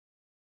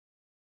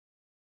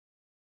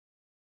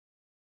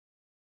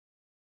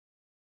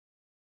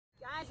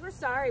Guys, we're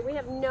sorry. We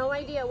have no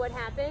idea what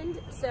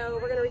happened, so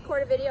we're going to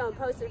record a video and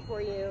post it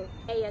for you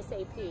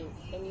ASAP,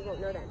 and you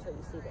won't know that until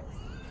you see this.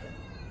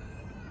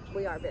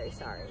 We are very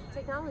sorry.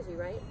 Technology,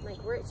 right?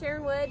 Like, we're at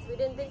Sharon Woods. We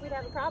didn't think we'd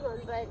have a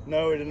problem, but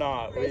no, we did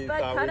not.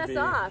 Facebook cut us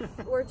off.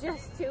 We're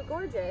just too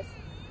gorgeous.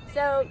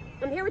 So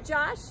I'm here with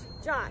Josh.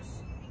 Josh,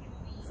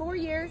 4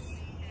 years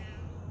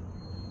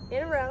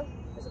in a row.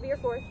 This will be your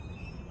fourth.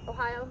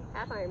 Ohio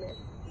half Ironman.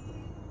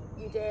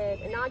 You did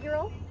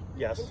inaugural,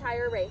 yes,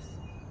 entire race.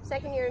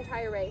 Second year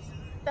entire race.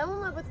 Fell in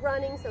love with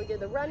running, so we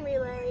did the run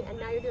relay, and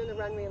now you're doing the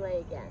run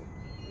relay again.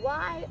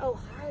 Why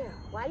Ohio?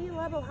 Why do you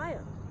love Ohio?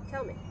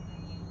 Tell me.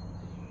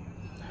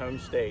 Home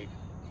state,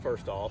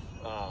 first off.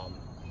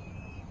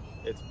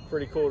 It's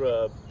pretty cool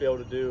to be able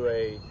to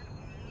do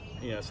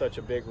such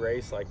a big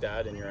race like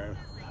that in your own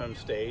home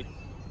state.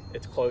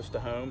 It's close to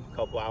home, a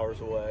couple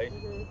hours away.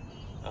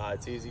 Mm-hmm.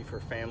 It's easy for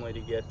family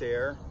to get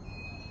there,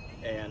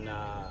 and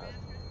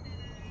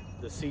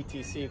the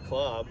CTC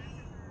club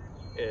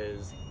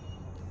is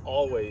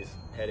always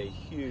had a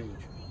huge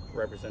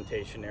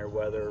representation there,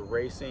 whether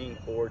racing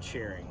or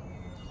cheering.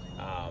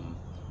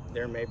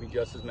 There may be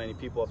just as many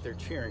people up there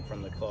cheering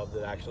from the club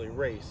that actually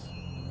race,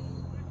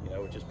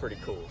 which is pretty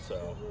cool.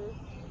 So,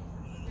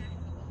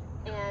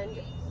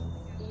 and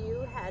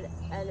you had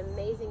an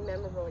amazing,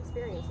 memorable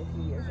experience a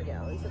few years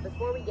ago. And so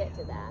before we get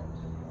to that,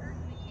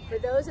 for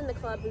those in the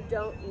club who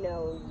don't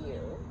know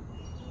you,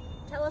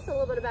 tell us a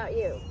little bit about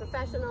you.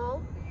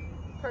 Professional,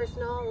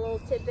 personal, little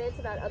tidbits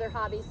about other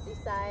hobbies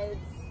besides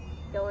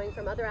going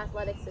from other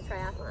athletics to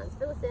triathlons.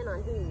 Fill us in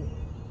on who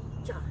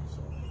Josh is.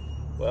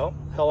 Well,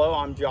 hello,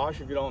 I'm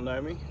Josh, if you don't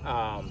know me.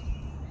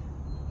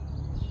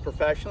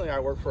 Professionally, I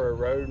work for a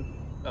road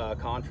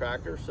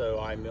contractor,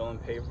 so I mill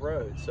and pave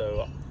roads.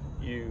 So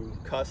you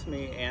cuss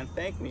me and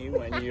thank me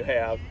when you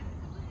have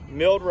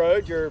milled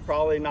roads, you're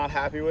probably not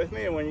happy with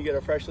me, and when you get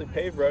a freshly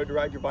paved road to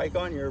ride your bike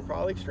on, you're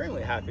probably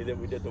extremely happy that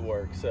we did the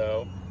work.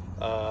 So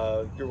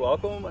you're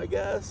welcome, I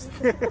guess.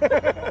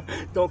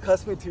 Don't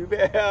cuss me too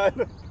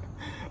bad.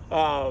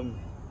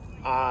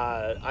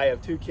 I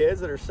have two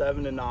kids that are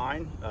 7 and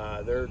 9.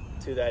 They're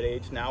to that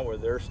age now where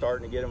they're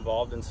starting to get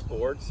involved in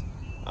sports.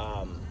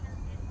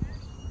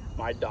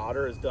 My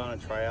daughter has done a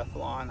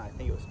triathlon, I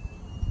think it was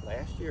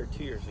last year or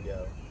 2 years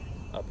ago,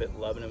 up at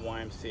Lebanon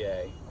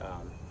YMCA.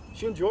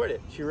 She enjoyed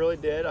it. She really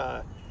did.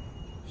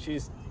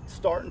 She's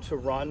starting to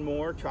run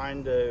more, she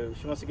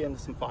wants to get into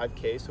some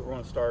 5K, so we're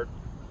going to start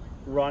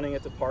running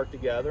at the park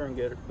together and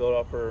build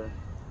up her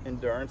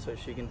endurance so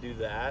she can do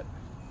that.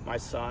 My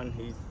son,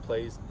 he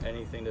plays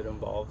anything that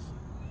involves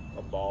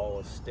a ball,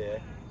 a stick,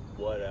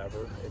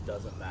 whatever. It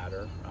doesn't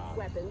matter.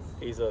 Weapons.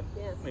 He's a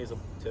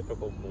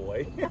typical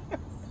boy.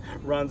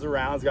 Runs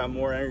around, he's got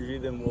more energy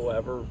than we'll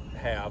ever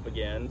have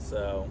again.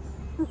 So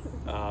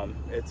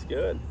it's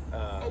good.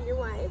 And your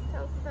wife?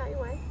 Tell us about your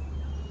wife.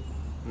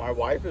 My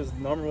wife is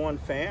 #1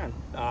 fan.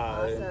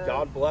 Awesome. And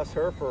God bless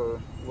her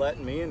for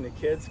letting me and the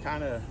kids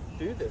kind of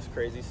do this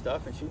crazy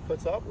stuff, and she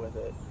puts up with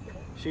it.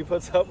 She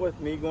puts up with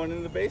me going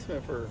in the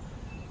basement for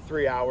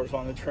 3 hours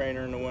on the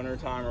trainer in the winter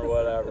time or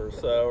whatever.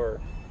 So,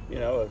 or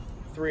a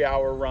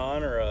 3-hour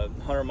run or a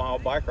 100-mile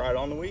bike ride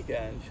on the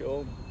weekend.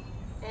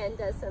 And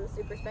does some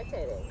super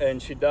spectating.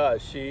 And she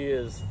does. She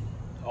is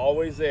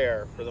always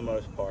there for the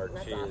most part.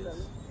 That's she awesome.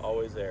 is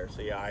always there.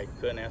 So yeah, I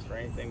couldn't ask for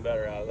anything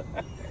better out of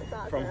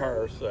that from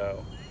her.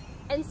 So.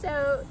 And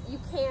so you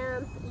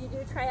camp, you do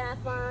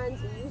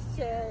triathlons, you used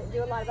to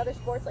do a lot of other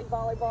sports like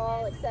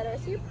volleyball, etc.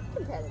 So you're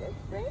pretty competitive,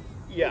 right?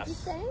 Yes. Would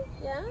you say?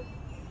 Yeah?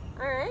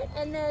 All right.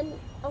 And then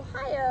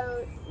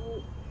Ohio,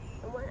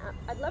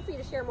 I'd love for you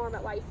to share more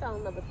about why you fell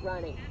in love with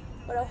running.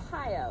 But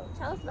Ohio,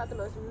 tell us about the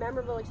most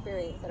memorable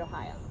experience at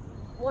Ohio.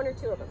 1 or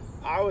 2 of them.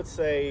 I would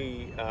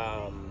say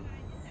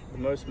the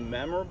most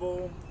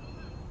memorable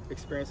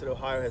experience at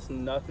Ohio has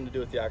nothing to do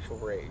with the actual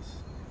race.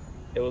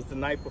 It was the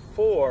night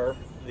before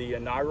the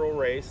inaugural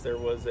race. There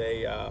was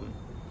a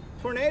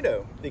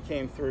tornado that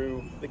came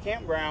through the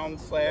campground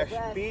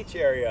 / beach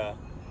area.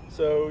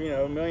 So,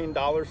 $1 million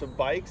of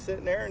bikes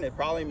sitting there, and it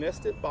probably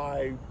missed it by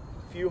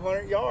a few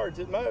hundred yards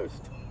at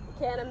most.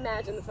 Can't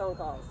imagine the phone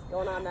calls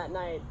going on that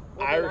night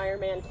with an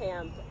Ironman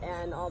camp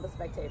and all the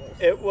spectators.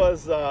 It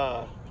was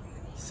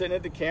sitting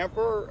at the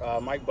camper.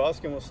 Mike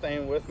Buskin was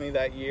staying with me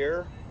that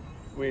year.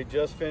 We had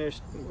just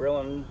finished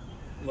grilling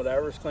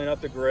whatever's, cleaning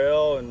up the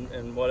grill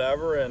and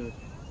whatever, and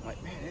I'm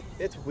like, man,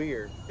 it's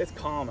weird. It's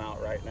calm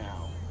out right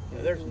now.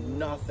 There's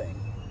nothing.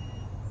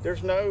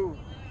 There's no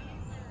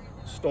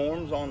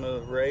storms on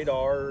the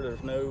radar.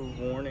 There's no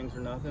warnings or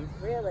nothing.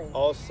 Really?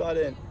 All of a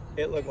sudden,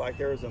 it looked like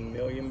there was a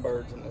million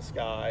birds in the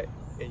sky,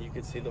 and you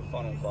could see the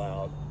funnel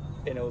cloud,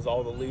 and it was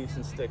all the leaves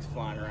and sticks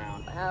flying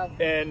around. Wow.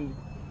 And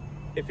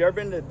if you've ever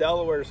been to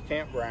Delaware's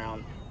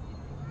campground,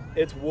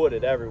 it's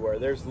wooded everywhere.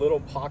 There's little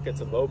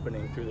pockets of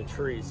opening through the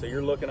trees, so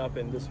you're looking up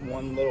in this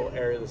one little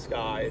area of the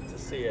sky to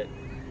see it.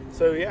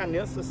 So yeah,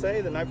 needless to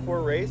say, the night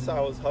before race, I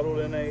was huddled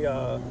in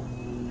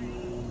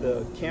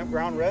the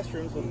campground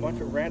restrooms with a bunch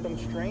of random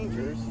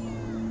strangers,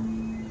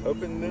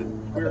 hoping that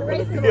we were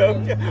going to be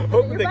okay,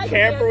 hoping the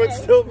camper would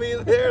still be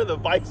there, the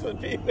bikes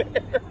would be there.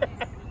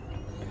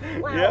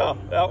 Wow. Yeah,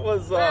 that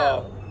was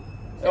Wow.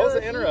 that was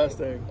if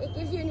interesting. It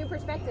gives you a new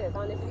perspective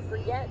on if you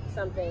forget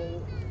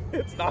something.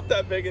 It's not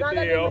that big It's a not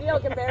that big deal. a deal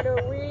compared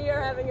to we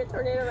are having a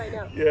tornado right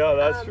now. Yeah,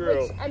 that's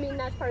true. Which, I mean,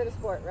 that's part of the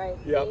sport, right?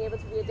 Yep. Being able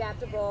to be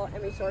adaptable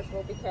and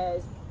resourceful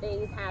because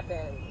things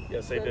happen.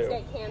 Yes, they Swims do.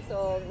 get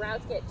canceled,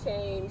 routes get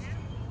changed,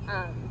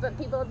 but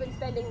people have been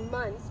spending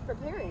months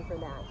preparing for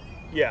that.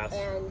 Yes.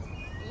 And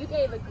you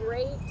gave a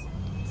great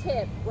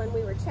tip when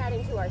we were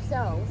chatting to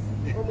ourselves,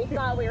 when we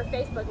thought we were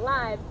Facebook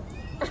Live,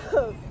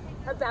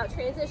 about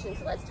transition.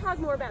 So let's talk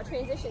more about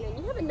transition. And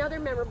you have another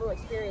memorable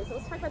experience. So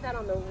let's talk about that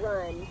on the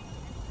run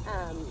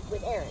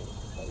with Aaron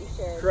that you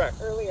shared Correct.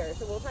 earlier.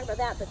 So we'll talk about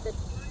that. But the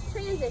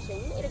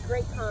transition, you made a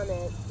great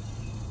comment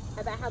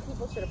about how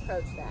people should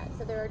approach that.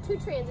 So there are 2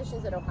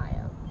 transitions at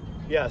Ohio.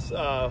 Yes,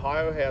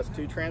 Ohio has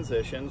 2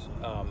 transitions.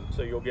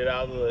 So you'll get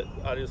out of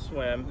the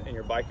swim, and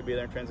your bike will be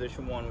there in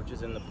transition 1, which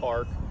is in the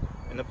park,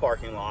 in the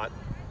parking lot,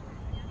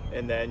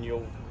 and then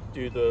you'll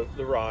do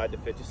the ride, the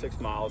 56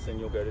 miles, and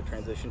you'll go to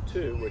transition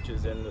 2, which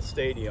is in the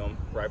stadium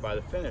right by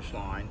the finish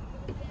line,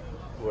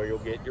 where you'll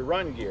get your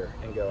run gear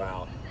and go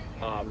out.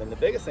 And the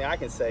biggest thing I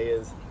can say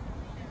is,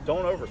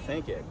 don't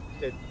overthink it.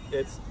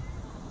 It's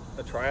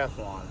a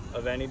triathlon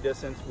of any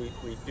distance.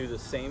 We do the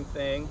same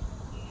thing,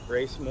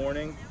 race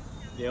morning.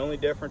 The only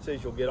difference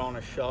is you'll get on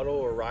a shuttle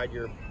or ride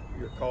your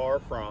car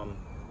from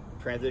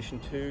transition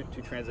 2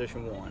 to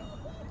transition 1.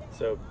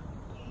 So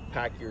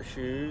pack your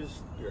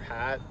shoes, your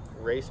hat,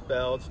 race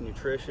belts,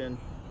 nutrition,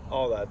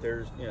 all that.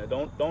 There's,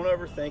 don't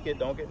overthink it.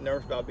 Don't get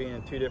nervous about being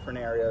in 2 different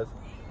areas.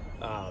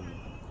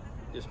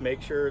 Just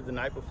make sure the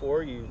night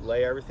before you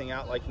lay everything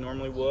out like you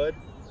normally would.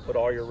 Put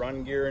all your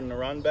run gear in the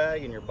run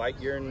bag and your bike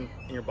gear in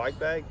your bike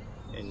bag,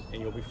 and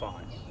you'll be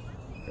fine.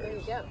 There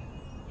you go.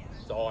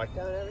 That's all I can.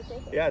 Don't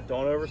overthink it. Yeah,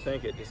 don't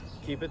overthink it. Just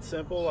keep it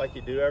simple like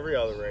you do every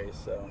other race.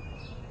 So.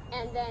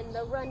 And then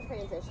the run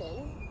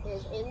transition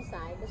is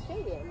inside the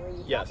stadium where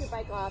you Yes. drop your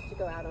bike off to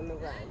go out on the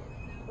run.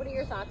 What are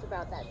your thoughts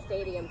about that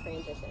stadium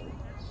transition?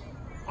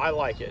 I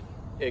like it.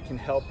 It can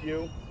help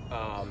you,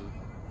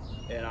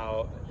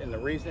 and the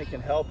reason it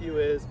can help you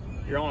is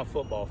you're on a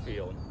football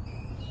field.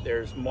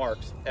 There's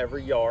marks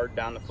every yard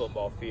down the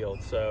football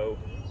field, so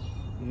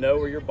know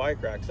where your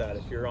bike rack's at.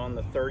 If you're on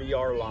the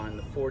 30-yard line,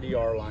 the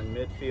 40-yard line,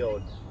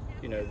 midfield,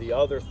 the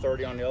other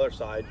 30 on the other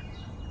side,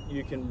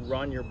 you can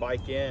run your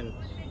bike in,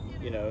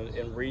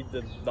 and read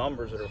the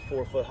numbers that are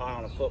 4 foot high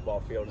on a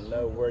football field and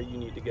know where you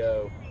need to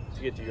go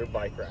to get to your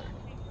bike rack.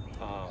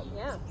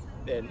 Yeah.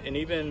 And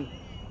even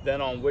then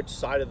on which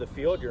side of the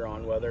field you're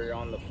on, whether you're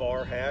on the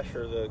far hash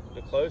or the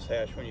close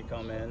hash when you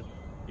come in,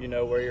 you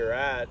know where you're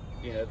at.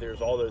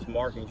 There's all those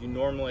markings. You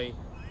normally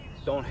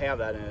don't have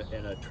that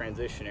in a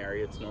transition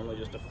area. It's normally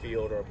just a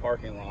field or a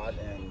parking lot,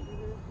 and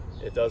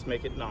it does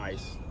make it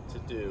nice to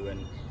do.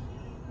 And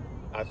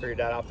I figured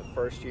that out the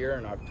first year,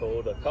 and I've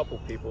told a couple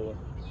people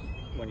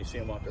when you see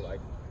them up, they're like,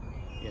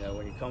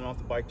 when you're coming off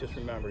the bike, just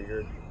remember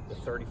you're the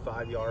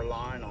 35-yard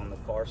line on the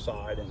far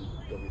side, and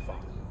you'll be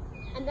fine.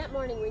 And that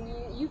morning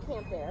when you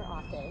camp there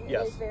often,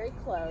 Yes. it is very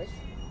close,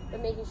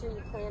 but making sure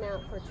you plan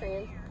out for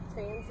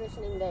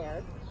transitioning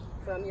there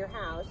from your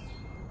house,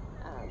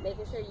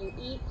 making sure you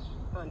eat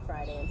on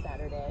Friday and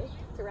Saturday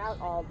throughout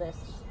all this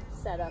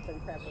setup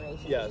and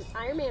preparation. Yes. Because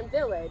Ironman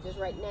Village is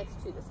right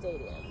next to the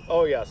stadium.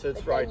 Oh yes,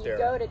 it's But right then there.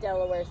 you go to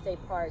Delaware State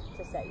Park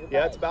to set your bike.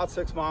 Yeah, it's about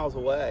 6 miles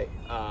away,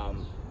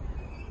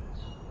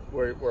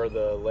 where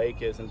the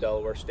lake is and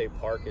Delaware State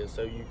Park is.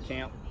 So you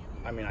can't,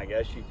 I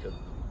guess you could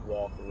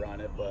walk or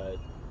run it, but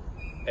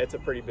it's a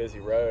pretty busy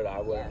road. I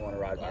wouldn't want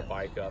to ride my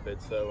bike up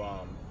it. So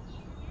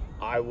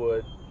I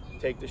would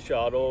take the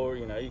shuttle.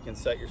 You can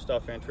set your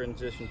stuff in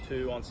transition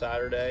 2 on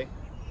Saturday,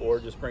 or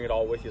just bring it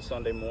all with you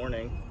Sunday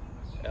morning.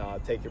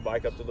 Take your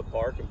bike up to the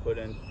park and put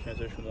in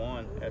transition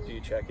 1 after you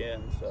check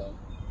in. So.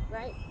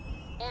 Right.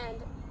 And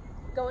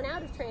going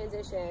out of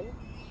transition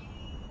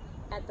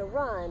at the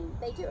run,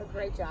 they do a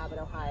great job at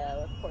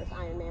Ohio. Of course,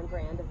 Ironman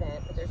brand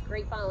event, but there's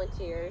great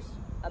volunteers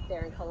up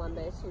there in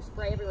Columbus who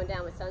spray everyone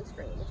down with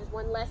sunscreen, which is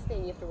one less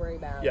thing you have to worry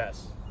about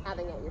Yes.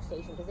 having at your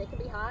station, because it can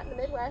be hot in the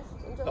Midwest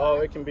in July. Oh,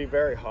 it can be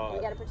very hot. We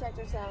got to protect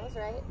ourselves,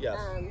 right? Yes.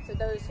 So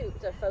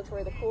the folks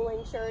wear the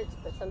cooling shirts,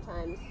 but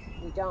sometimes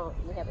we don't.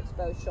 We have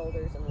exposed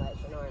shoulders and legs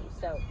and arms.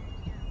 So,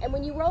 and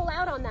when you roll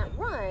out on that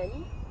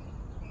run,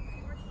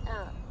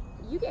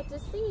 you get to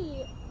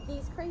see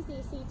these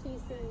crazy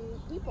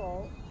CTC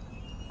people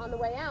on the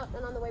way out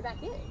and on the way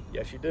back in.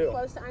 Yes, you do.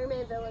 Close to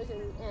Ironman Village,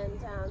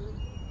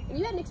 and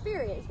you had an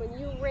experience when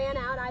you ran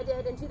out. I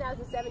did in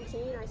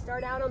 2017. I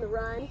start out on the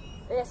run,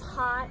 and it's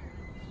hot,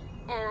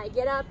 and I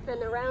get up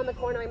and around the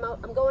corner.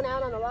 I'm going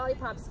out on the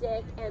lollipop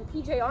stick, and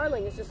PJ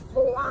Arling is just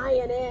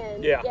flying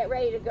in, Yeah. get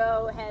ready to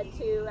go head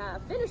to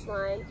finish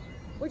line,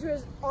 which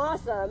was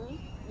awesome.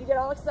 You get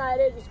all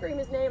excited, you scream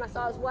his name. I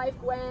saw his wife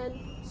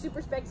Gwen,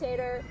 super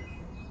spectator,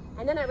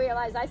 and then I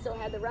realized I still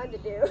had the run to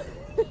do.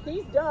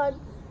 He's done,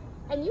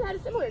 and you had a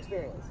similar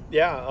experience.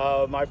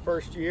 Yeah, my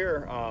first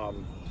year,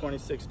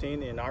 2016,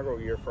 the inaugural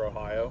year for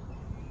Ohio,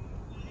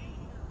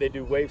 they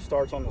do wave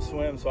starts on the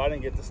swim, so I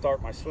didn't get to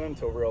start my swim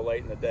till real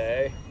late in the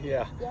day.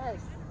 Yeah.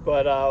 Yes.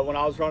 But when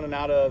I was running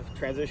out of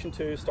transition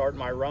 2, starting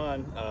my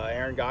run,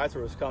 Aaron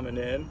Geiser was coming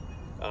in.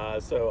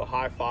 So a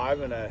high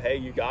five and a, hey,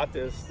 you got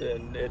this.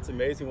 And it's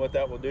amazing what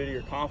that will do to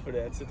your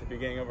confidence at the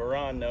beginning of a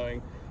run,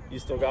 knowing you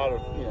still got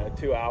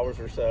 2 hours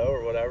or so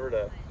or whatever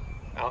to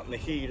out in the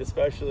heat,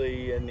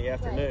 especially in the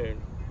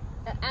afternoon.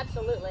 Right.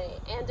 Absolutely.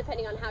 And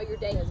depending on how your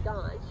day has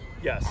gone.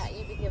 Yes.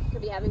 You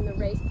could be having the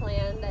race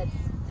plan that's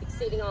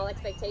exceeding all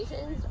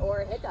expectations, or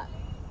a hiccup,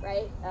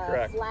 right?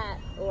 Correct. Flat,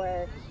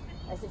 or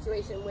a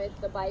situation with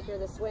the bike or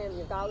the swim,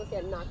 your goggles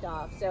get knocked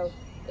off. So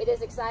it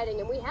is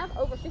exciting, and we have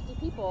over 50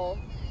 people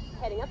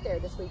heading up there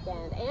this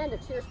weekend, and a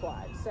cheer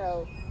squad.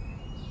 So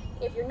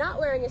if you're not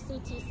wearing a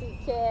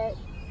CTC kit,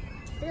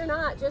 fear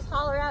not, just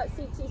holler out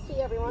CTC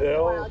every once in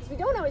a while, because we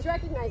don't always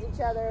recognize each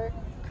other.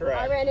 Correct.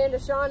 I ran into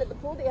Sean at the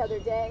pool the other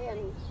day,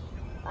 and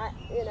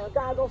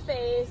goggle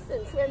face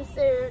and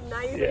swimsuit, and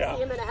I usually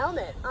see him in a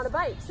helmet on a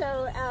bike.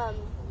 So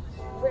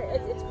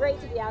it's great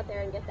to be out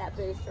there and get that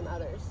boost from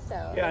others.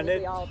 So yeah,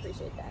 we all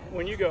appreciate that.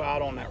 When you go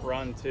out on that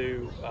run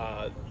too,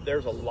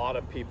 there's a lot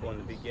of people in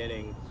the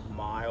beginning,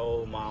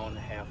 mile and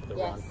a half of the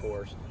run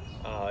course.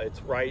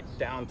 It's right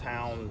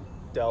downtown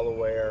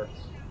Delaware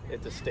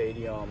at the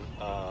stadium.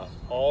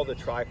 All the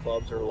tri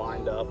clubs are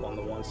lined up on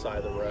the one side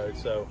of the road.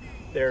 So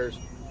there's,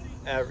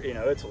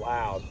 it's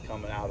loud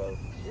coming out of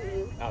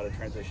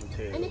transition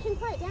 2. And it can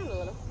quiet down a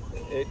little.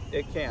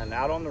 It can.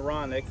 Out on the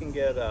run, it can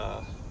get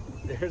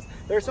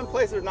there's some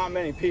places there's not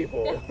many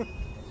people.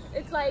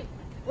 It's like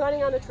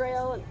running on a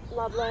trail in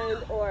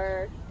Loveland,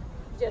 or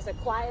just a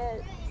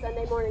quiet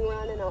Sunday morning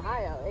run in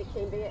Ohio. It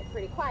can be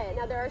pretty quiet.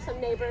 Now there are some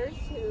neighbors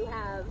who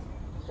have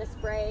the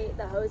spray,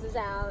 the hoses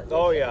out.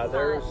 Oh yeah,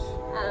 there's.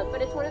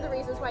 But it's one of the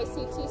reasons why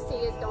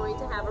CTC is going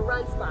to have a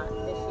run spot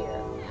this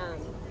year.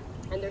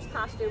 And there's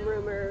costume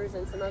rumors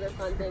and some other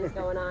fun things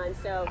going on.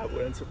 So I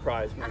wouldn't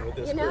surprise me with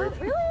this group.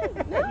 Really?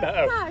 No,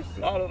 no, gosh,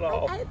 not at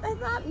all. I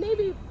thought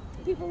maybe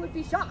people would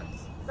be shocked,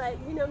 but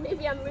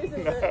maybe I'm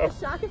losing the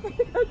shock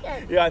effect.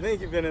 Okay. Yeah, I think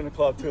you've been in the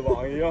club too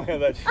long. You don't have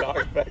that shock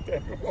effect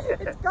anymore.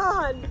 It's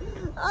gone.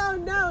 Oh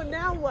no,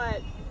 now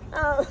what?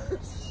 Oh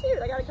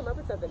shoot, I gotta come up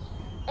with something.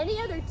 Any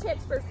other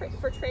tips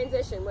for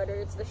transition, whether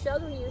it's the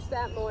shuttle use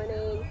that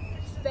morning,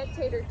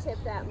 spectator tip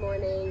that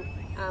morning,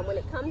 when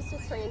it comes to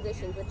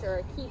transitions, which are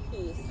a key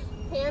piece,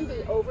 can be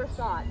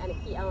overthought and a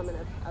key element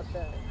of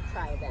the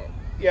tri event?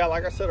 Yeah,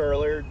 like I said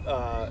earlier,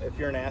 if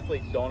you're an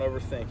athlete, don't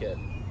overthink it.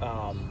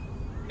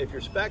 If you're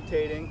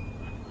spectating,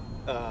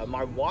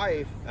 my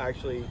wife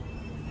actually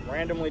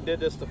randomly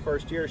did this the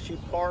first year. She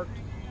parked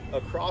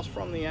across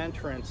from the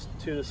entrance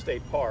to the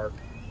state park,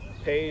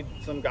 paid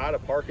some guy to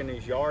park in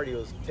his yard. He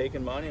was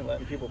taking money and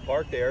letting people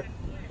park there.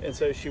 And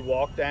so she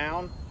walked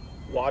down,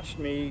 watched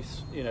me,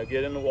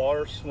 get in the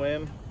water,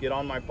 swim, get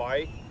on my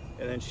bike,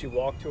 and then she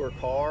walked to her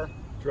car,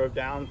 drove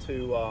down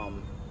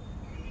to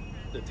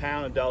the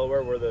town of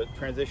Delaware where the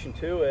transition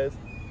 2 is,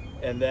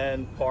 and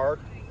then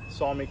parked,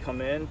 saw me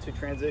come in to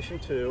transition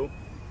 2,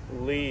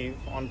 leave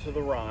onto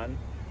the run.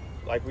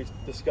 Like we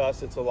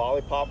discussed, it's a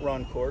lollipop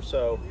run course,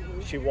 so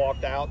she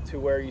walked out to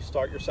where you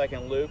start your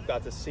second loop,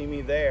 got to see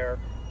me there,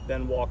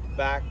 then walked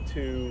back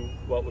to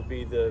what would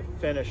be the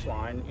finish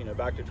line,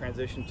 back to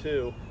transition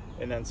 2,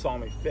 and then saw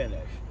me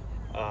finish.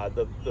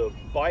 The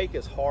bike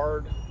is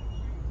hard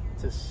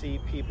to see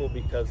people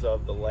because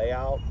of the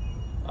layout,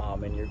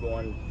 and you're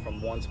going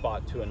from one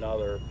spot to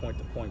another,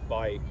 point-to-point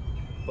bike.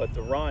 But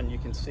the run, you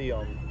can see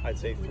them, I'd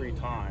say 3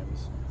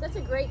 times. That's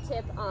a great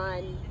tip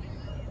on,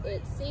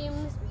 it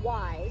seems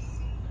wise,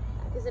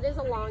 because it is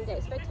a long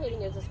day.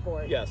 Spectating is a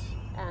sport. Yes.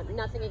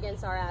 Nothing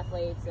against our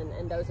athletes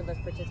and those of us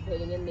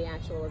participating in the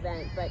actual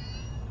event, but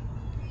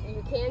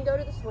you can go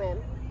to the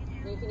swim.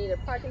 You can either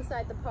park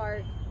inside the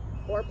park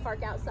or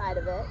park outside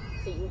of it,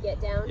 so you can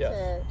get down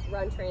to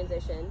run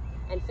transition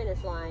and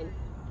finish line.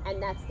 And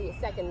that's the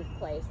second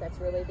place. That's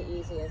really the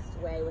easiest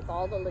way with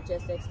all the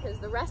logistics, because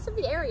the rest of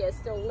the area is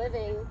still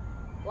living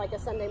like a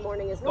Sunday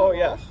morning is normal. Oh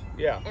yes,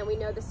 yeah. And we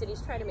know the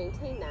cities try to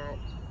maintain that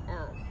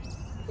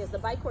because the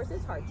bike course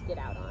is hard to get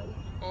out on.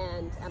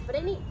 And but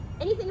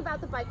anything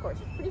about the bike course?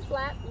 It's pretty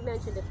flat. You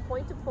mentioned it's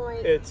point to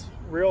point. It's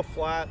real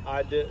flat.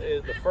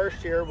 The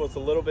first year was a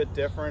little bit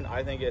different.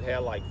 I think it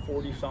had like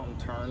 40 something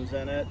turns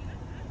in it.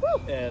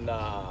 Woo! And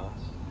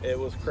it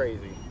was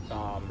crazy.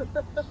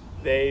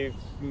 They've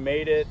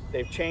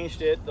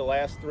changed it the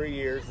last 3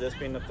 years, this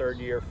being the 3rd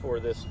year for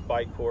this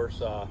bike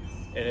course, and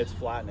it's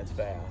flat and it's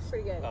fast.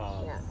 Pretty good.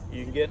 Yeah.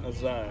 You can get in a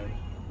zone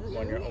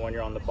when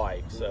you're on the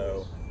bike,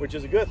 so which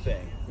is a good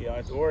thing. You don't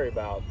have to worry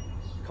about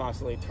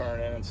constantly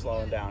turning and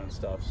slowing down and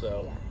stuff.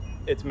 So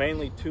it's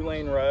mainly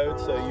 2-lane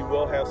roads, so you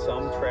will have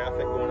some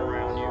traffic going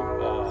around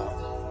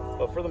you,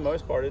 but for the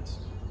most part,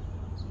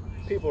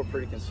 people are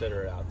pretty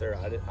considerate out there.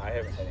 I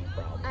haven't had any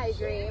problems. I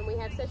agree, and we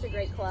have such a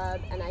great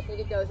club, and I think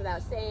it goes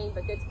without saying,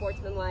 but good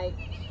sportsmanlike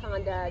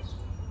conduct,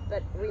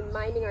 but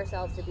reminding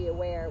ourselves to be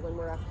aware when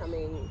we're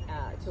upcoming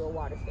to a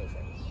water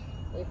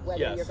station,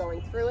 whether you're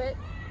going through it,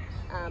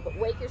 but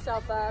wake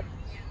yourself up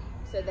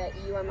so that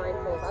you are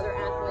mindful of other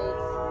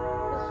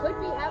athletes who could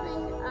be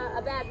having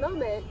a bad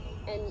moment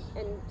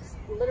and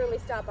literally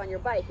stop on your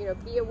bike. You know,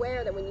 be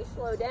aware that when you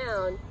slow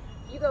down,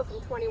 if you go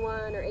from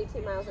 21 or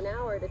 18 miles an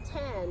hour to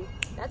 10,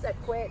 that's a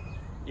quick,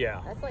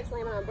 that's like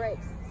slamming on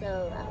brakes.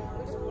 So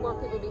we just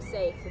want people to be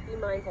safe, so be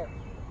mindful.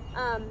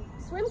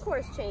 Swim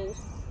course change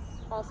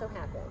also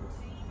happened.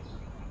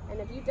 And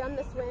have you done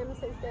the swim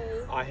since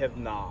they? I have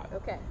not.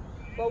 Okay.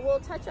 Well, we'll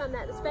touch on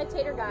that. The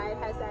Spectator Guide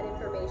has that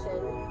information.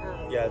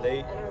 And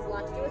it has a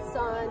lot to do with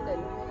sun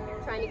and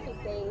trying to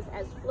keep things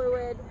as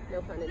fluid,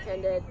 no pun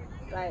intended,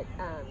 but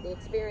the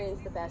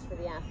experience the best for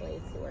the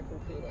athletes who are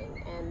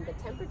competing. And the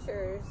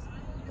temperatures,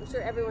 I'm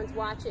sure everyone's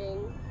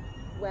watching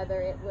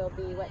whether it will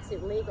be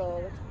wetsuit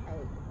legal, which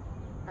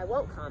I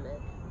won't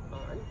comment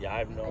on. Yeah, I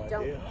have no idea.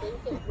 I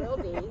don't think it will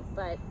be,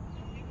 but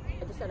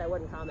I just said I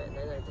wouldn't comment, and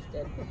then I just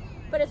did.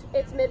 But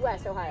it's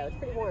Midwest Ohio. It's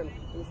pretty warm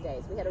these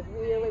days. We had a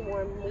really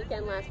warm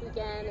weekend last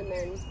weekend, and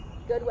then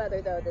good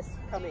weather, though, this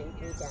coming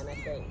weekend, I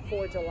think,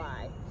 for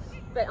July.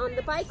 But on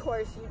the bike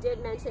course, you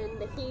did mention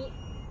the heat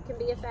can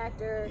be a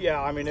factor.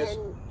 Yeah, I mean, it's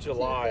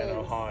July in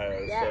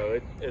Ohio,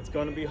 so it's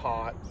going to be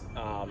hot.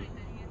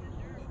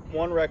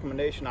 One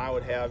recommendation I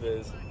would have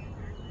is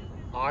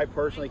I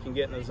personally can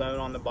get in the zone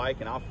on the bike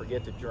and I'll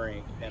forget to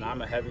drink, and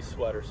I'm a heavy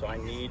sweater, so I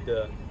need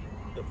the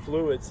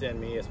fluids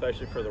in me,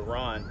 especially for the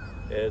run,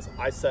 is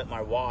I set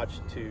my watch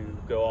to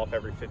go off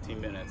every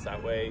 15 minutes.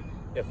 That way,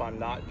 if I'm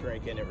not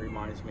drinking, it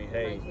reminds me,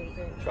 hey,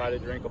 try to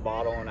drink a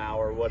bottle an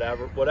hour,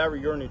 whatever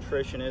your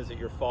nutrition is that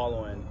you're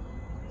following,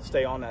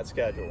 stay on that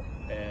schedule.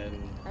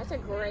 And that's a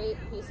great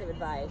piece of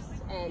advice,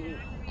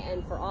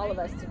 and for all of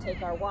us to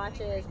take our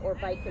watches or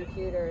bike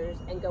computers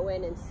and go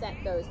in and set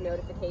those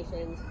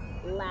notifications,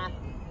 lap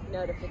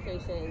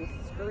notifications,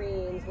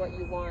 screens, what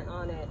you want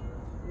on it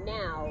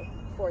now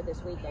for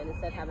this weekend,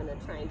 instead of having to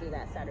try and do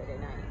that Saturday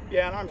night.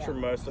 Yeah, and I'm sure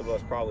most of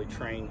us probably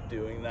trained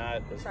doing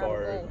that, as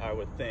far as I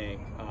would think.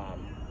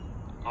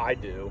 I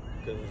do,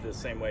 because it's the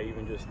same way,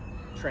 even just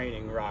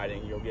training,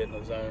 riding, you'll get in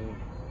the zone,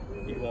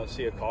 you won't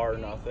see a car or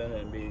nothing,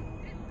 and be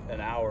an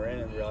hour in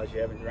and realize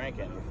you haven't drank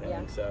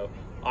anything. So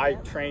I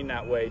train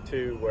that way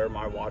too, where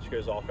my watch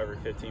goes off every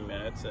 15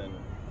 minutes, and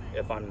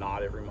if I'm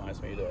not, it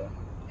reminds me to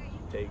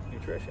take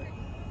nutrition.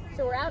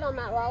 So we're out on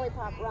that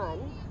Lollipop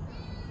run,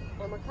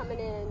 and we're coming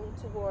in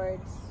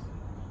towards,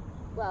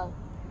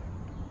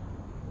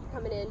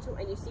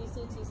 and you see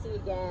CTC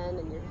again,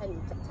 and you're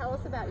heading. Tell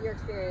us about your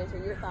experience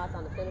or your thoughts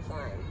on the finish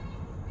line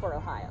for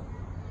Ohio.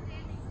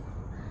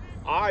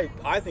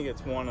 I think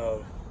it's one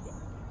of,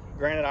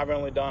 granted I've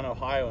only done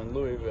Ohio and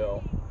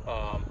Louisville,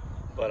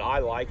 but I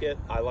like it.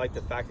 I like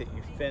the fact that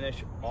you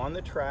finish on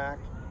the track,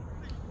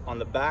 on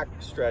the back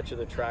stretch of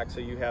the track, so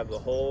you have the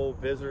whole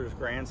visitors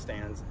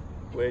grandstands,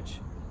 which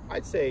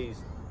I'd say is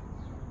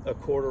a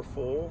quarter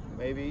full,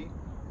 maybe,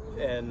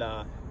 and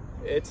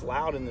it's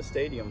loud in the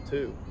stadium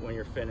too. When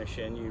you're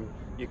finishing,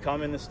 you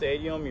come in the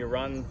stadium, you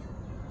run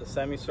the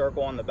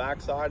semicircle on the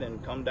backside,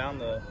 and come down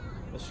the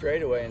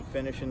straightaway and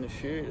finish in the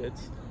chute.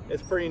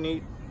 It's pretty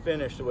neat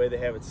finish the way they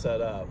have it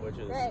set up, which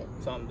is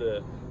something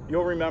to,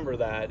 you'll remember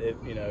that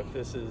if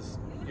this is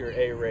your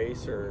A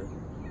race, or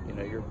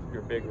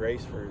your big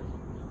race for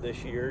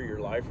this year, your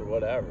life, or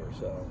whatever.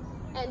 So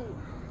and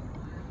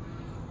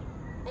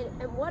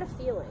what a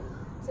feeling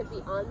to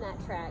be on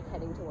that track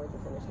heading towards the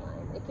finish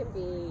line. It can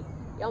be,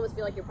 you almost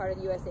feel like you're part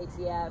of the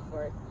USATF,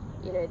 or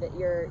that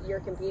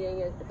you're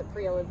competing at the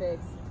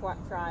pre-Olympics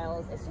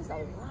trials. It's just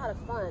a lot of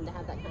fun to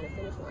have that kind of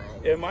finish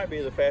line. It might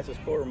be the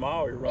fastest quarter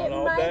mile you run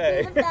all day.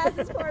 It might be the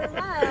fastest quarter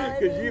mile.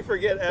 Because you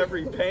forget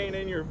every pain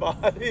in your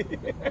body,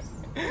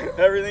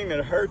 everything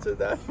that hurts at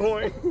that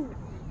point.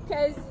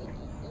 Because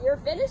you're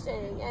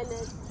finishing, and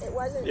it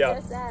wasn't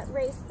just that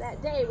race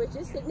that day, which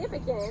is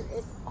significant.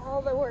 It's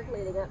all the work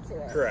leading up to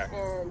it. Correct.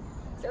 And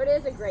so it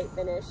is a great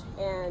finish,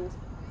 and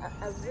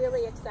a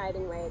really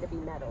exciting way to be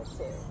medaled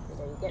too.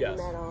 You get your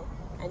medal,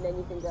 and then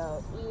you can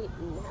go eat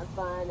and have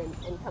fun,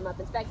 and come up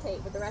and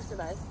spectate with the rest of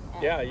us.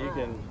 At, you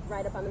can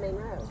right up on the main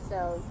road.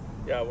 So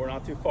we're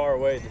not too far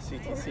away to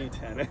CTC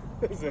 10.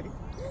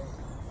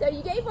 So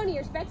you gave one of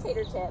your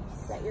spectator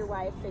tips that your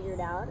wife figured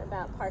out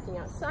about parking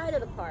outside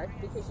of the park,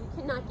 because you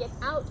cannot get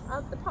out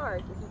of the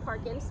park. If you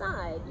park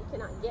inside, you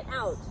cannot get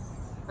out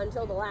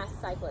until the last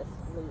cyclist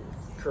leaves.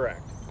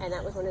 Correct. And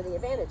that was one of the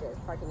advantages,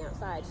 parking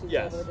outside. She was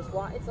able to just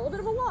walk. It's a little bit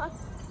of a walk.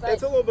 But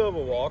it's a little bit of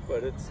a walk,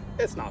 but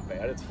it's not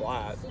bad. It's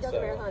flat. She does a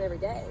marathon every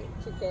day.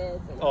 2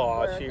 kids and she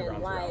work runs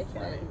and life.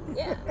 And,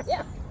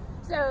 yeah.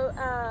 So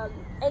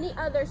any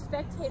other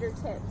spectator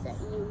tips that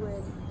you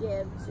would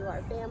give to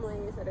our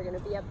families that are going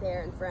to be up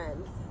there, and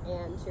friends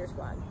and cheer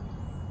squad?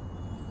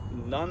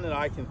 None that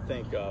I can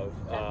think of.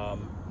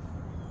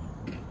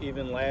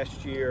 Even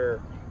last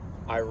year,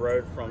 I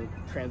rode from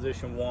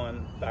Transition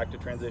 1 back to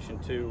Transition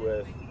 2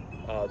 with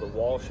the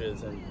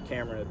Walshes, and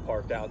Cameron had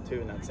parked out too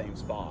in that same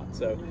spot.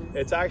 So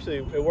it's actually,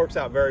 it works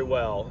out very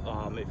well.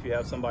 If you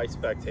have somebody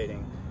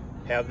spectating,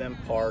 have them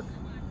park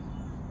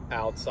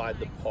outside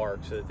the park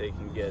so that they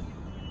can get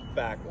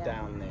back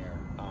down there.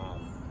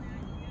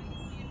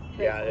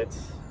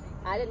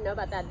 I didn't know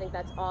about that. I think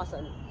that's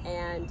awesome.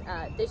 And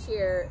this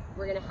year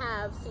we're going to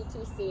have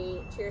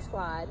CTC Cheer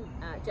Squad,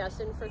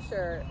 Justin for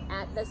sure,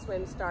 at the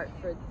swim start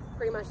for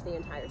pretty much the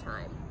entire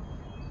time.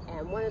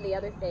 And one of the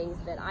other things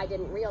that I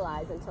didn't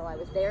realize until I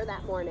was there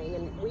that morning,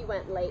 and we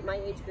went late, my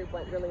age group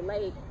went really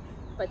late,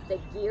 but the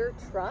gear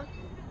truck,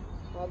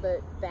 all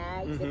the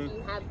bags, if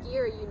you have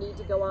gear you need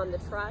to go on the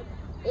truck,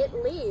 it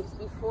leaves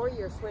before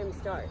your swim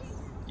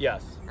starts.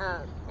 Yes.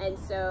 And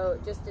so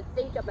just to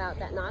think about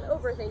that, not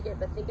overthink it,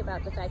 but think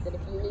about the fact that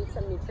if you need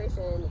some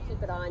nutrition,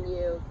 keep it on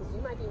you, because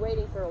you might be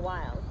waiting for a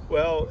while.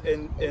 Well,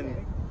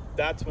 and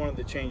that's one of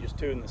the changes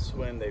too in the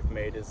swim they've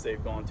made, is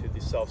they've gone to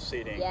the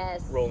self-seating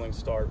rolling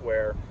start,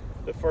 where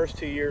the first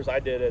 2 years I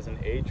did as an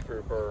age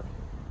grouper,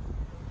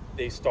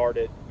 they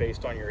started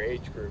based on your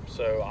age group.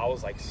 So I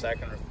was like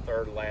second or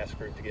third last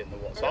group to get in the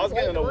water. So I was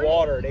getting in the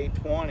water at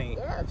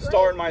 8:20,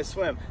 starting my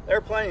swim. There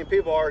are plenty of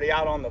people already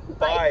out on the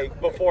bike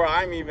before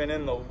I'm even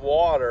in the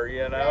water,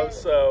 you know.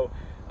 So,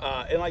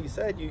 and like you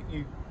said,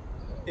 you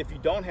if you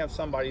don't have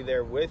somebody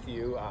there with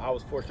you, I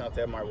was fortunate enough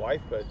to have my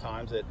wife both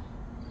times, that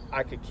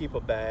I could keep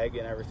a bag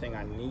and everything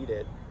I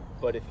needed.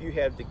 But if you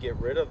had to get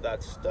rid of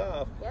that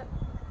stuff,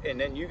 and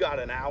then you got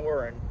an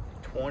hour and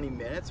 20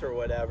 minutes or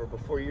whatever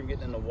before you're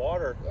getting in the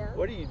water,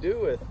 what do you do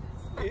with,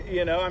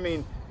 you know, I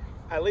mean,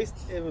 at least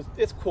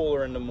it's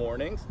cooler in the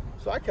mornings,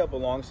 so I kept a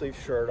long sleeve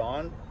shirt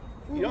on.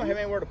 You don't have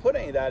anywhere to put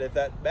any of that if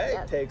that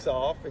bag takes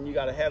off, and you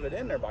got to have it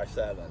in there by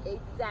 7.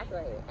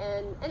 Exactly.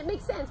 And it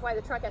makes sense why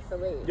the truck has to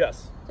leave.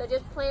 Yes. So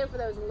just plan for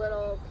those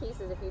little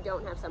pieces if you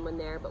don't have someone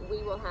there, but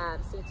we will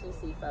have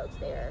CTC folks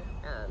there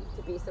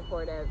to be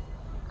supportive.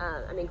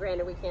 I mean,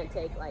 granted, we can't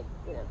take like,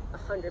 you know,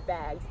 100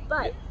 bags,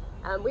 but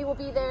we will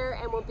be there,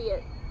 and we'll be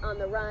on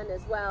the run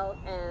as well,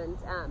 and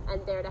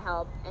there to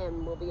help,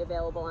 and we'll be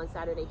available on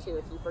Saturday too.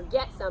 If you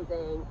forget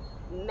something,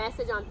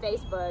 message on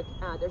Facebook.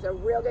 There's a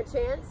real good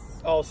chance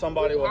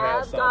somebody will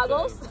have something.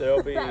 Goggles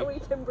There'll be that we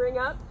can bring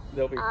up.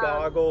 There'll be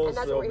goggles. And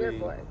that's there'll what we're be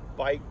here for.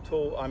 Bike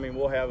tool. I mean,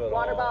 we'll have it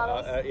water all.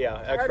 Bottles.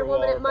 Extra I heard a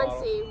woman water at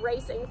Muncie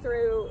racing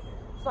through,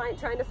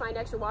 trying to find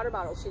extra water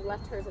bottles. She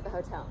left hers at the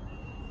hotel,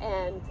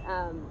 and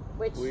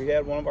which we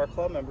had one of our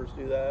club members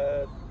do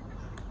that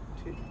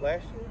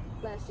last year.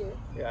 Last year.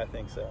 Yeah, I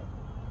think so.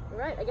 All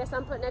right, I guess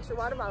I'm putting extra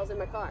water bottles in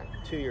my car.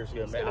 2 years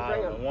ago, Just man. I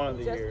don't know, one of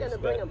the just years. Just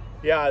gonna bring them.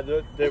 Yeah,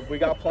 we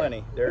got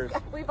plenty.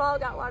 We've all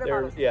got water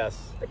bottles.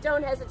 Yes. But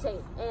don't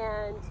hesitate.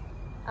 And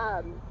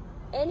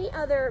any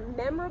other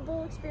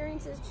memorable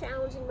experiences,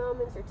 challenging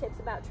moments, or tips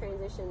about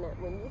transition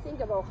that when you think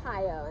of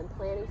Ohio and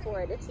planning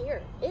for it, it's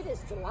here. It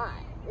is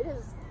July.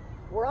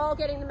 We're all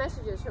getting the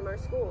messages from our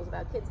schools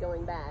about kids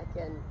going back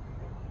and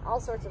all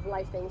sorts of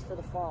life things for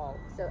the fall.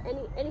 So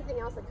anything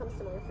else that comes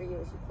to mind for you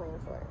as you plan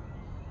for it?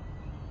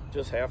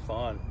 Just have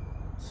fun,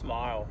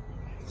 smile.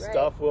 Right.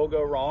 Stuff will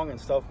go wrong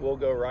and stuff will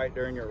go right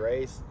during your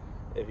race.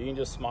 If you can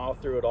just smile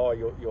through it all,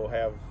 you'll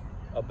have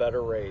a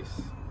better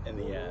race in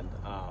the end.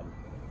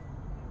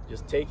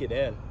 Just take it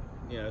in,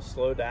 you know,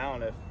 slow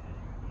down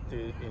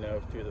through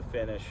the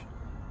finish.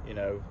 You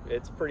know,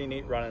 it's pretty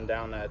neat running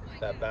down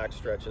that back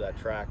stretch of that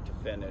track to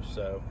finish.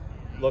 So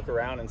look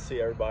around and see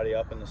everybody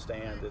up in the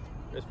stand.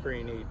 It's a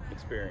pretty neat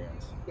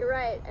experience. You're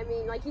right. I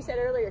mean, like you said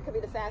earlier, it could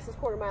be the fastest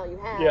quarter mile you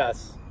have.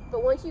 Yes.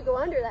 But once you go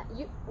under that,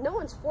 no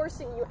one's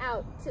forcing you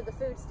out to the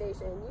food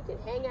station. You can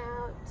hang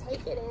out,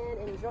 take it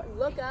in, enjoy,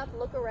 look up,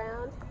 look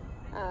around.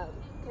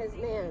 Because,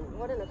 man,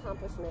 what an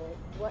accomplishment.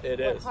 What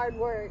hard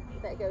work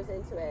that goes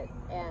into it.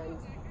 And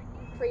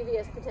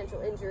previous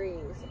potential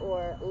injuries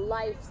or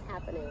life's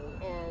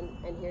happening.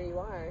 And here you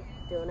are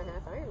doing a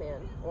half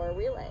Ironman or a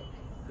relay.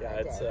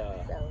 Yeah,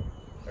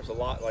 there's a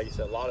lot, like you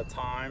said, a lot of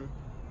time.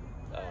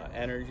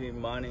 Energy,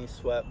 money,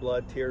 sweat,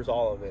 blood, tears,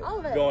 all of it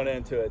going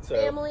into it. So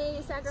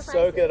family sacrifices.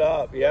 Soak it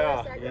up,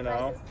 yeah, you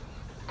know.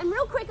 And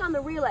real quick on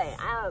the relay,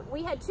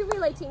 we had 2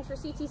 relay teams for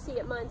CTC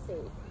at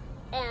Muncie,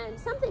 and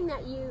something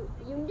that you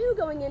knew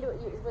going into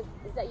it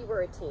is that you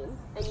were a team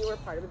and you were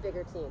part of a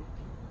bigger team.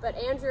 But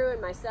Andrew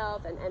and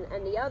myself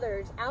and the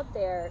others out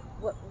there,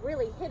 what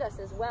really hit us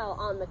as well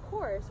on the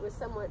course was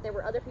there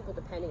were other people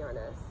depending on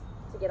us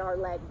to get our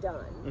leg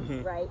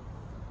done, right?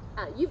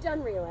 You've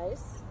done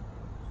relays.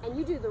 And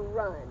you do the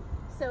run.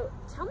 So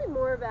tell me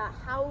more about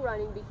how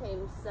running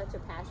became such a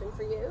passion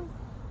for you,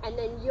 and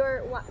then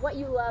what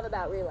you love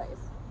about relays.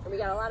 And we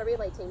got a lot of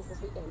relay teams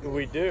this weekend.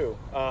 We do.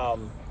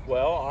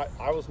 Well,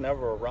 I was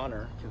never a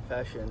runner,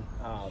 confession.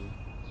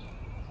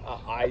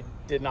 I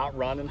did not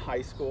run in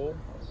high school,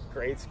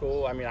 grade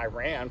school. I mean, I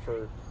ran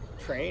for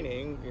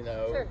training, you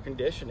know,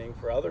 conditioning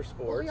for other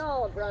sports. We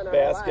all have run our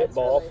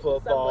basketball, lives,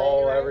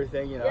 football, right?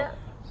 everything, you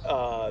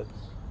know.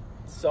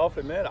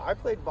 Self-admit, I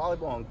played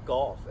volleyball and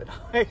golf in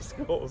high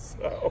school,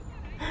 so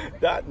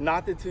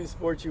not the 2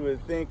 sports you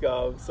would think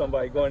of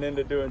somebody going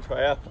into doing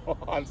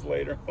triathlons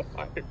later in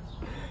life.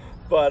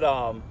 But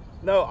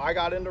no, I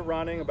got into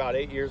running about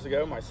 8 years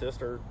ago. My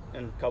sister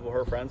and a couple of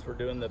her friends were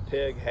doing the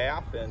Pig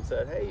half and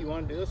said, "Hey, you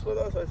want to do this with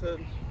us?" I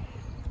said,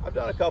 "I've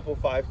done a couple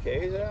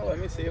 5Ks. Yeah, let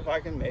me see if I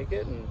can make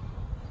it." And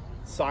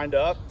signed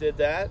up, did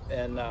that,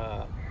 and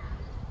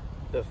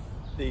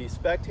the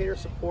spectator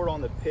support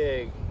on the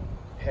pig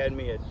had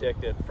me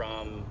addicted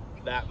from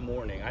that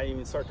morning. I didn't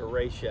even start to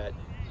race yet,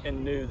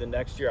 and knew the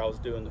next year I was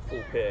doing the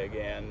full pig,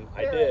 and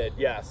I did.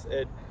 Yes,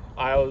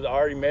 I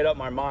already made up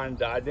my mind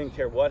that I didn't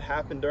care what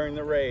happened during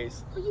the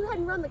race. But you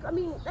hadn't run the. I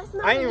mean, that's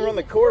not. I didn't even run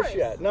the course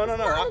yet. No. It's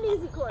not an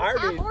easy course.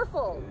 Half or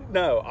full.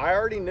 No, I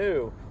already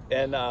knew,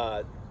 and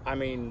I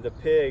mean the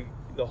pig,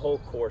 the whole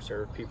course, there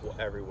were people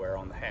everywhere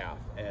on the half,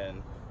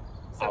 and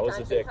I was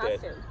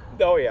addicted.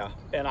 Oh yeah,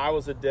 and I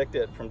was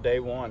addicted from day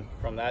one,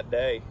 from that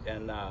day,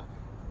 and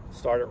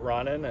started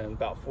running, and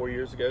about 4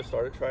 years ago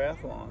started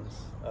triathlons.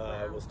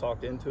 Wow. Was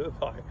talked into it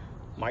by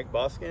Mike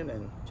Buskin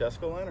and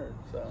Jessica Leonard.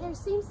 So there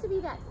seems to be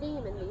that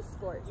theme in these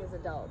sports as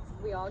adults.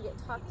 We all get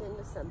talked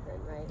into something,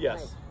 right? Yes.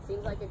 Like,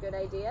 seems like a good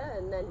idea,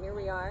 and then here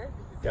we are.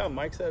 Yeah,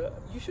 Mike said,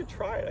 you should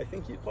try it. I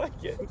think you'd like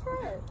it. You should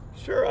try it.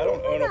 Sure, I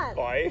don't own a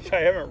bike.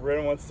 I haven't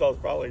ridden one since I was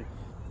probably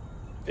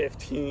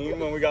 15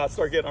 when we got to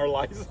start getting our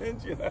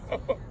license, you know.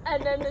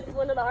 And then it's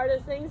one of the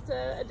hardest things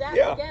to adapt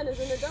again as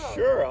an adult.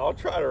 Sure, I'll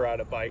try to ride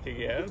a bike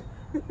again.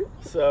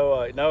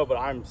 So, no, but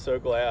I'm so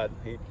glad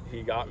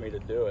he got me to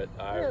do it.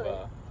 Really?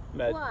 I've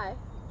met... Why?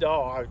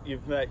 Oh,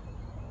 you've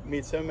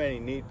meet so many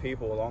neat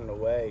people along the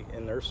way,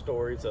 and their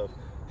stories of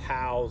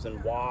hows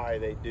and why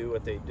they do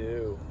what they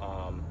do,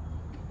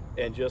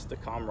 and just the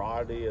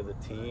camaraderie of the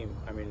team.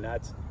 I mean,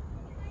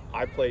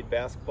 I played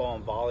basketball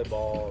and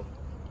volleyball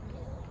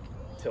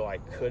till I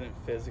couldn't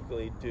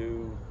physically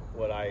do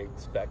what I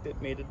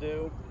expected me to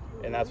do,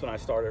 and that's when I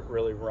started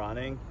really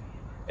running.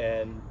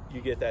 And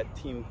you get that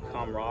team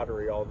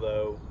camaraderie,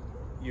 although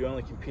you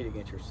only compete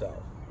against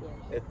yourself.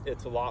 Yeah.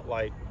 It's a lot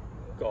like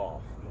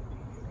golf.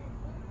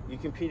 You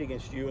compete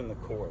against you in the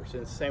course.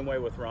 And it's the same way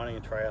with running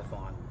and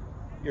triathlon.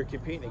 You're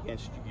competing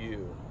against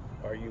you.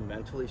 Are you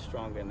mentally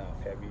strong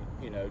enough? Have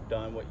you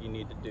done what you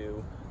need to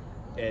do?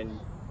 And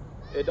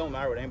it don't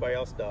matter what anybody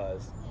else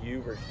does.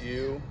 You versus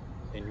you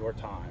in your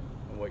time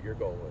and what your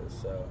goal is.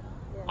 So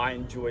yeah. I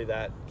enjoy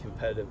that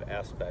competitive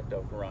aspect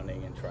of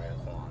running and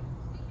triathlon.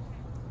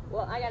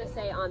 Well, I got to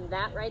say, on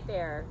that right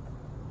there,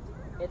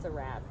 it's a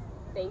wrap.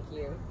 Thank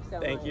you so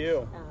much. Thank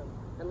you.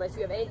 Unless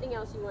you have anything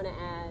else you want to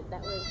add,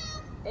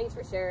 thanks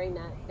for sharing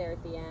that there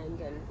at the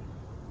end,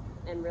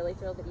 and really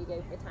thrilled that you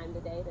gave the time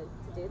today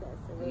to do this.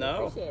 I really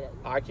appreciate it.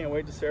 I can't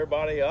wait to see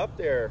everybody up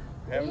there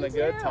having a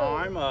good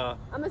time. I'm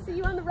going to see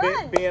you on the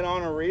run. Being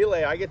on a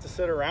relay, I get to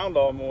sit around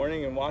all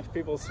morning and watch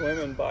people swim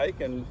and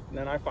bike, and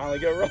then I finally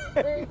go run.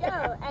 There you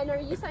go. And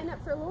are you signed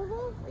up for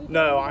Louisville?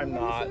 No, I'm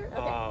not.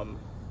 Okay.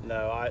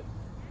 No,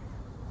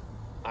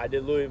 I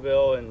did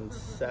Louisville in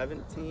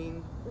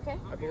 17, okay.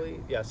 I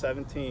believe. Yeah,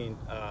 17.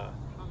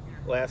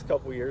 Last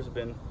couple of years have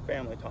been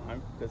family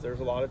time because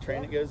there's a lot of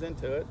training that goes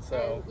into it.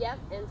 So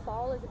and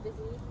fall is a busy.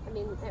 I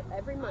mean,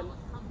 every month.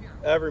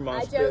 Every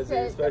month's busy,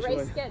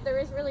 especially there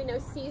is really no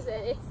season.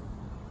 It's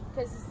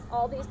because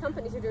all these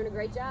companies are doing a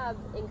great job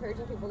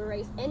encouraging people to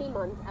race any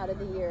month out of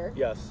the year.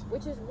 Yes.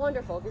 Which is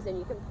wonderful because then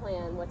you can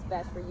plan what's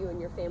best for you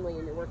and your family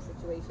and your work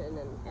situation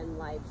and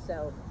life.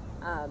 So.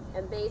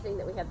 Amazing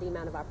that we have the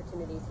amount of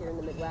opportunities here in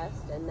the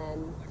Midwest, and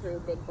then through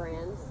big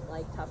brands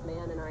like Tough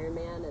Man and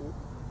Ironman, and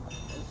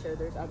I'm sure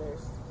there's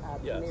others,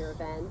 Premier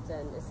Event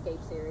and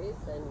Escape Series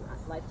and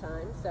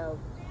Lifetime. So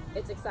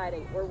it's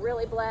exciting. We're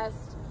really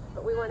blessed,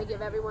 but we want to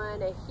give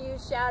everyone a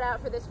huge shout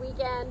out for this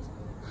weekend.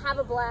 Have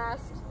a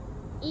blast.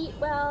 Eat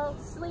well,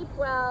 sleep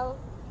well.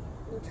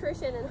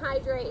 Nutrition and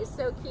hydrate is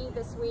so key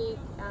this week.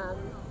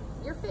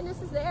 Your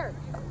fitness is there.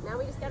 Now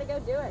we just got to go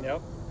do it.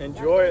 Yep.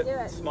 Enjoy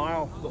it.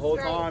 Smile the whole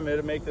time.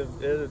 It'll make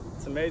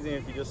it's amazing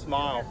if you just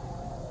smile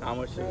how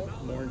much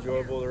more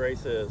enjoyable the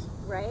race is.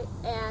 Right.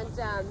 And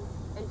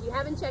if you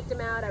haven't checked him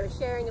out, I was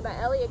sharing about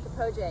Eliud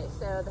Kipchoge,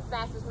 so the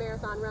fastest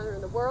marathon runner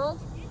in the world,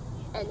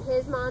 and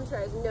his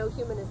mantra is no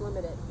human is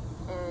limited.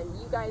 And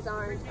you guys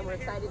aren't, and we're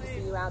excited to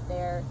see you out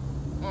there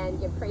and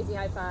give crazy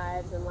high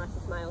fives and lots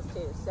of smiles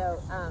too. So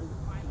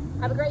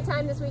have a great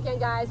time this weekend,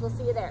 guys. We'll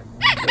see you there.